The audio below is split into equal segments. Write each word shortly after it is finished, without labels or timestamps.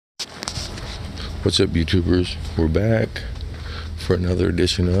What's up, YouTubers? We're back for another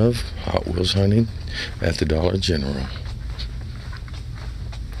edition of Hot Wheels hunting at the Dollar General.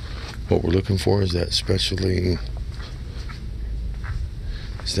 What we're looking for is that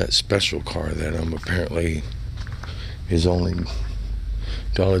special car that apparently is only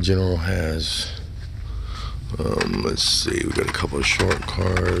Dollar General has. Let's see, we got a couple of short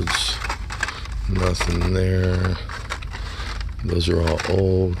cards. Nothing there. Those are all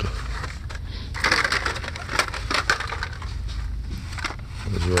old.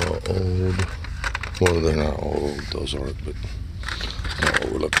 Those are all old. Well, they're not old. Those aren't, but not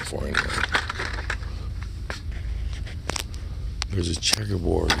what we're looking for anyway. There's a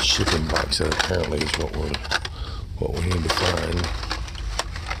checkerboard shipping box that apparently is what we need to find.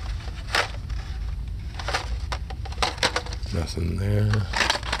 Nothing there.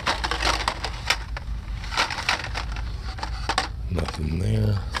 Nothing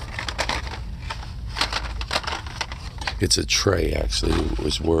there. It's a tray, actually. It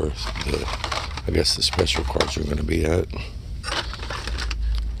was worth I guess the special cards are going to be at.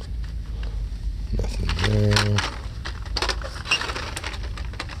 Nothing there.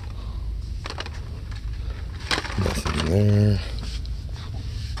 Nothing there.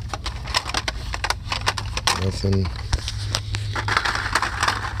 Nothing.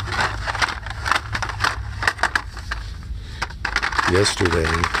 Yesterday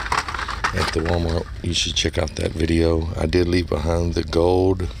at the Walmart, you should check out that video. I did leave behind the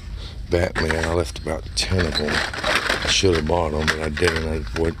gold Batman. I left about 10 of them. I should have bought them, but I didn't.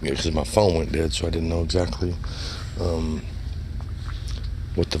 Because my phone went dead, so I didn't know exactly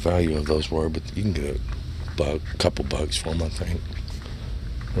what the value of those were. But you can get a couple bucks for them, I think.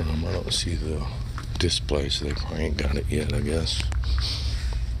 I don't see the display, so they probably ain't got it yet, I guess.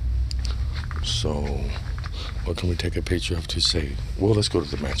 So what can we take a picture of to say? Well, let's go to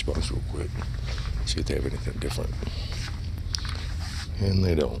the Matchbox real quick. See if they have anything different. And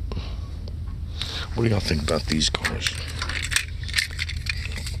they don't. What do y'all think about these cars?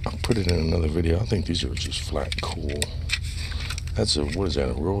 I'll put it in another video. I think these are just flat cool. That's a, what is that,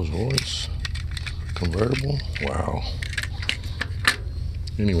 a Rolls Royce convertible? Wow.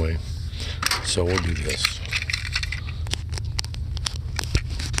 Anyway, so we'll do this.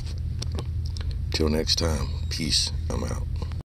 Till next time, peace. I'm out.